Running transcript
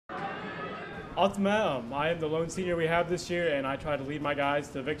Ultimate, I am the lone senior we have this year, and I try to lead my guys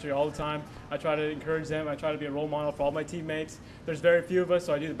to victory all the time. I try to encourage them. I try to be a role model for all my teammates. There's very few of us,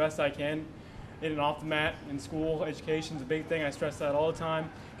 so I do the best I can in and off the mat. In school, education is a big thing. I stress that all the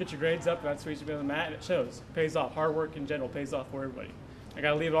time. Get your grades up, and that's what you should be on the mat, and it shows. It pays off. Hard work in general pays off for everybody. I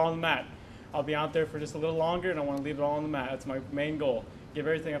got to leave it all on the mat. I'll be out there for just a little longer, and I want to leave it all on the mat. That's my main goal. Give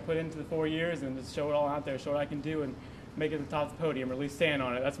everything I put into the 4 years and just show it all out there, show what I can do, and make it to the top of the podium, or at least stand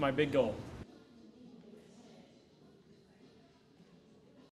on it. That's my big goal.